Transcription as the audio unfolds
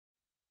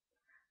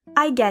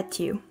I get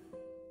you.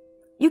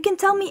 You can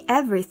tell me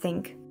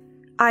everything.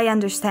 I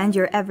understand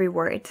your every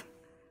word.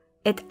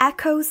 It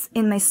echoes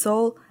in my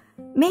soul,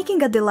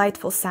 making a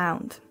delightful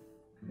sound.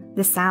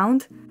 The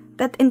sound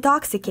that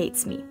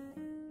intoxicates me,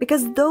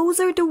 because those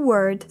are the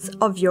words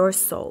of your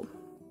soul.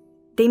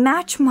 They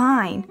match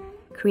mine,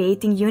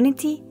 creating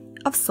unity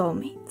of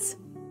soulmates.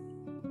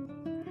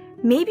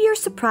 Maybe you're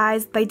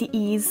surprised by the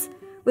ease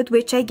with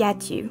which I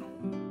get you,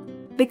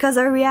 because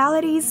our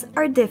realities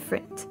are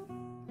different.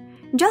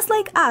 Just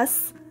like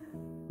us,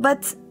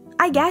 but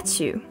I get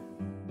you.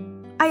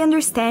 I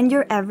understand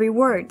your every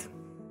word.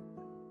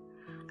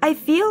 I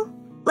feel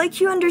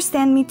like you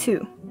understand me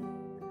too.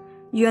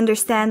 You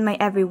understand my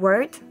every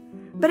word,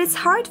 but it's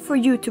hard for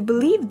you to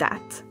believe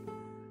that.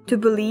 To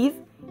believe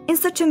in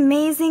such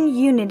amazing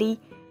unity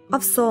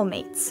of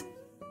soulmates.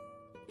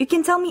 You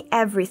can tell me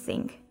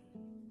everything.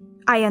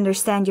 I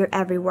understand your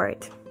every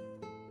word.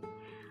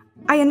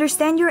 I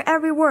understand your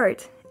every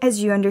word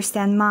as you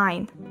understand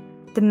mine.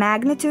 The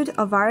magnitude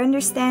of our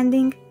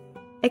understanding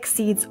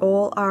exceeds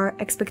all our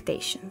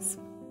expectations.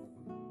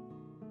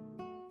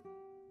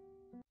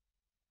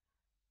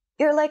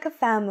 You're like a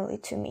family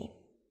to me.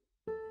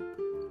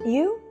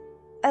 You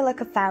are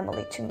like a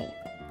family to me.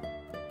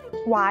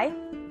 Why?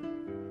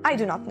 I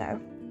do not know.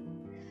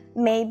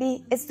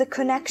 Maybe it's the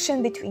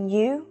connection between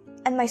you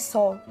and my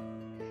soul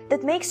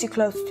that makes you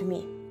close to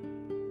me.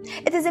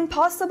 It is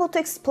impossible to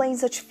explain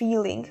such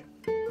feeling.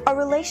 Our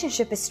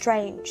relationship is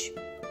strange.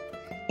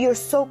 You're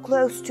so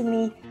close to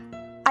me,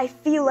 I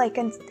feel like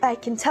I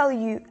can tell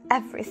you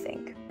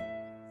everything.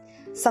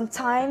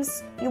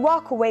 Sometimes you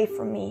walk away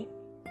from me,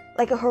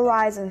 like a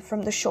horizon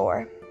from the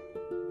shore.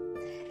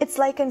 It's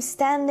like I'm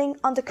standing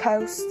on the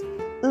coast,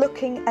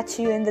 looking at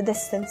you in the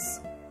distance.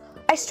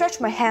 I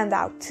stretch my hand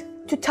out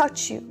to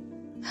touch you,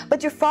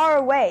 but you're far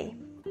away.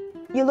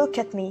 You look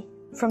at me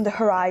from the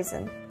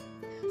horizon.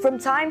 From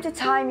time to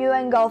time you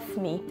engulf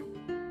me,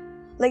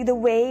 like the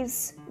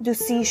waves do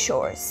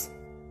seashores.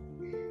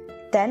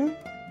 Then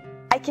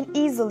I can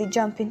easily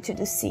jump into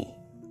the sea,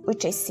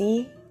 which I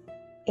see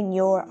in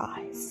your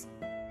eyes.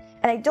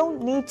 And I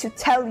don't need to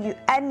tell you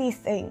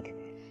anything.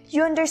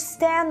 You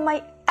understand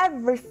my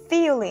every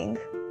feeling.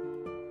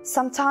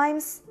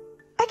 Sometimes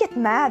I get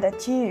mad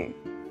at you.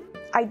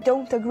 I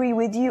don't agree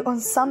with you on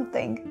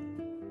something.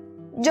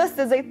 Just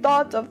as I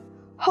thought of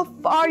how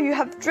far you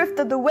have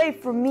drifted away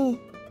from me,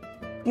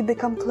 you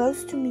become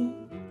close to me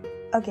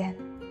again,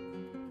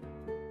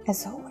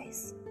 as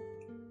always.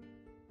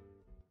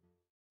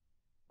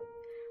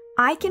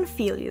 I can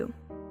feel you.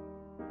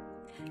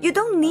 You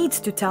don't need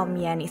to tell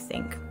me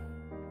anything.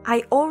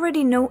 I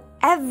already know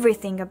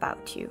everything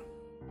about you.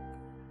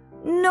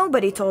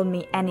 Nobody told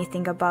me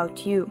anything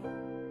about you.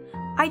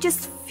 I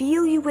just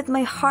feel you with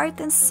my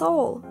heart and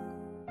soul.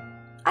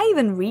 I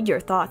even read your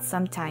thoughts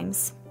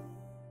sometimes.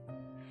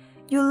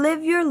 You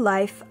live your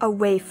life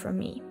away from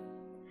me.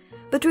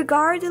 But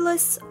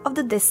regardless of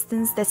the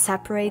distance that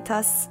separates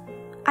us,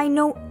 I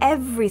know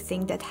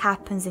everything that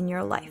happens in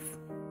your life.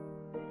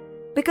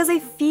 Because I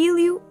feel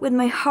you with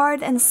my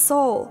heart and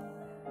soul.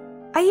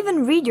 I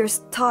even read your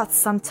thoughts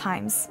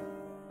sometimes.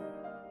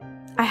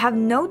 I have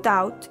no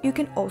doubt you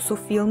can also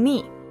feel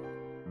me.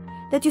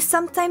 That you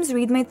sometimes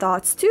read my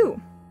thoughts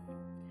too.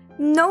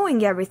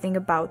 Knowing everything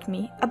about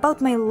me, about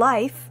my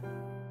life,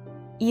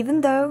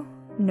 even though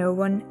no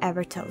one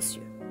ever tells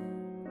you.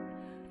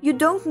 You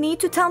don't need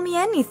to tell me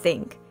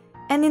anything.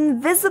 An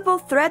invisible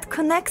thread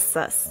connects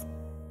us.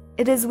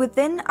 It is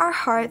within our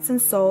hearts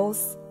and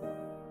souls,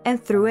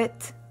 and through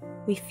it,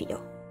 we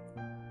feel.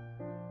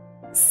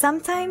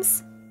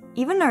 Sometimes,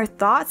 even our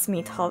thoughts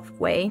meet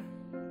halfway,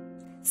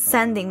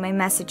 sending my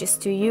messages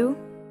to you,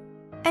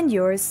 and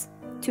yours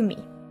to me.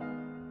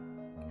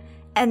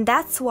 And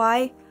that's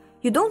why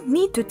you don't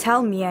need to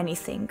tell me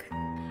anything.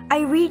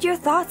 I read your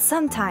thoughts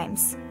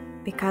sometimes,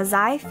 because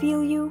I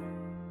feel you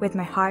with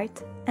my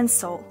heart and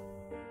soul.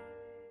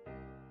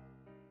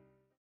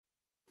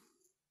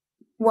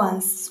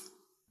 Once,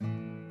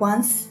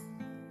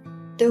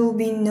 there will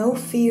be no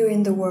fear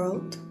in the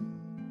world.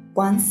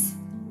 Once,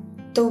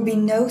 there will be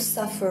no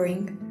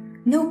suffering,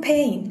 no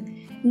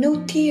pain,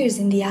 no tears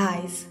in the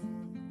eyes.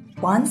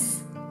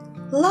 Once,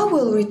 love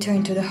will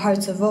return to the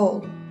hearts of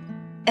all,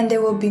 and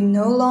there will be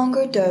no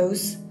longer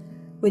those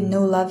with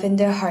no love in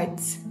their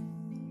hearts.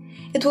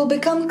 It will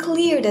become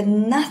clear that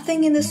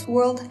nothing in this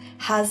world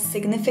has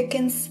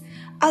significance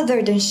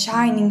other than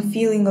shining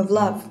feeling of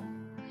love,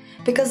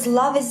 because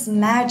love is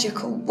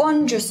magical,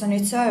 wondrous on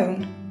its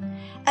own.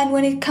 And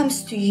when it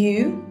comes to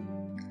you,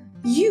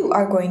 you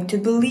are going to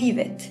believe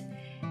it.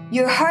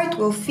 Your heart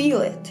will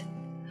feel it.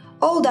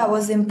 All that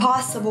was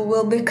impossible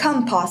will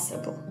become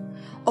possible.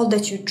 All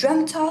that you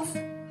dreamt of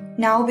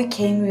now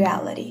became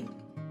reality.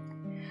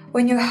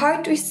 When your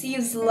heart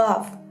receives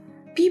love,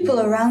 people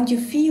around you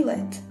feel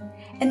it,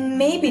 and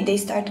maybe they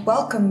start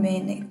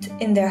welcoming it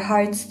in their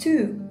hearts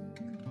too.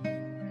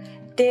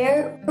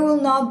 There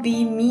will not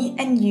be me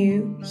and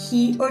you,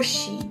 he or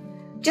she,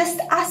 just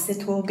us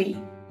it will be.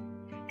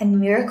 And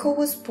miracle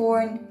was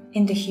born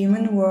in the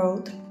human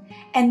world,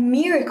 and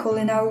miracle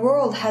in our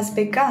world has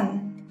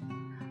begun,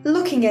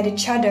 Looking at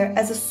each other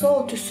as a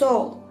soul to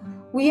soul,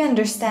 we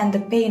understand the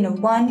pain of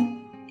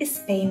one is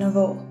pain of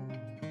all.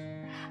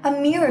 A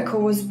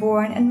miracle was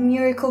born and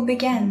miracle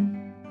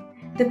began.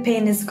 The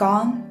pain is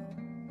gone.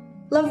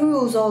 Love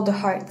rules all the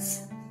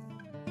hearts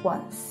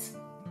once.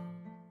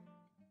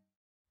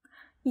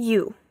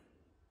 You.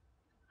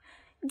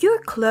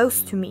 You're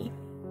close to me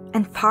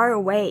and far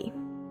away,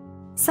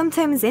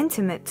 sometimes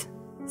intimate,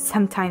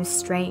 sometimes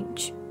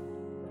strange.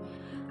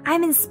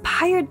 I'm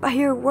inspired by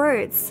your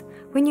words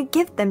when you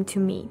give them to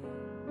me.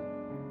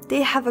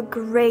 They have a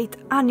great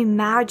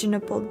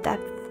unimaginable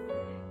depth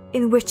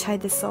in which I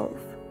dissolve.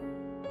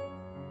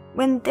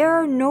 When there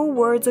are no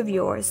words of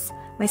yours,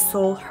 my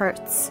soul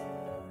hurts.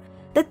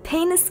 That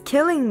pain is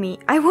killing me.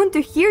 I want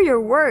to hear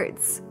your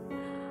words.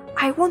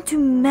 I want to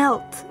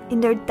melt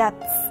in their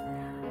depths.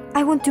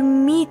 I want to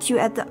meet you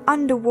at the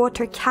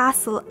underwater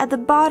castle at the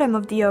bottom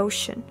of the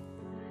ocean.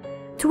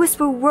 To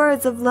whisper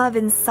words of love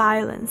in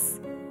silence.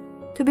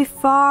 To be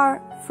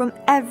far from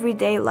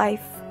everyday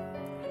life.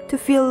 To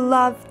feel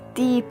love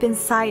deep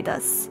inside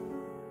us.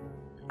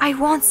 I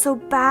want so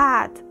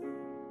bad.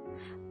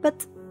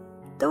 But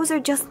those are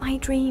just my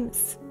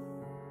dreams.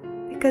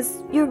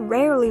 Because you're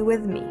rarely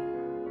with me.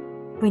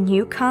 When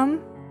you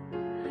come,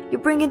 you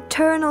bring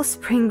eternal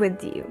spring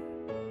with you.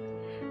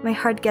 My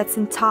heart gets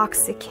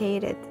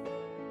intoxicated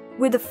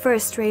with the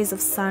first rays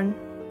of sun,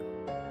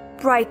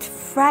 bright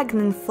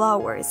fragrant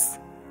flowers,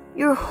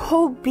 your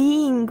whole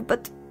being,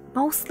 but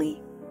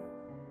mostly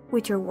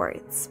with your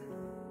words.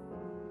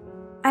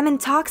 I'm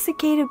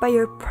intoxicated by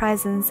your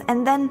presence,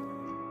 and then,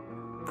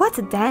 what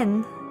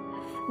then?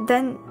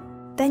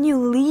 Then you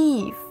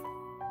leave,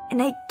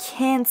 and I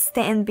can't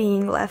stand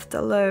being left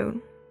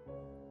alone.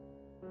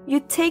 You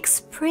take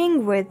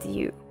spring with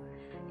you.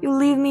 You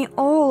leave me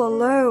all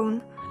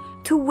alone,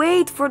 to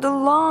wait for the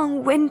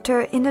long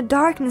winter in the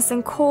darkness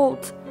and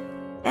cold.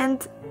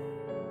 And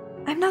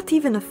I'm not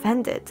even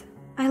offended.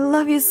 I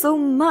love you so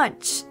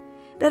much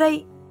that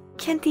I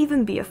can't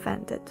even be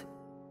offended.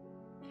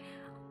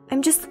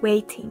 I'm just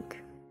waiting.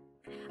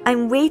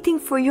 I'm waiting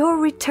for your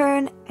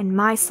return and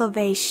my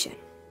salvation.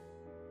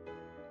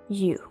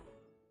 You.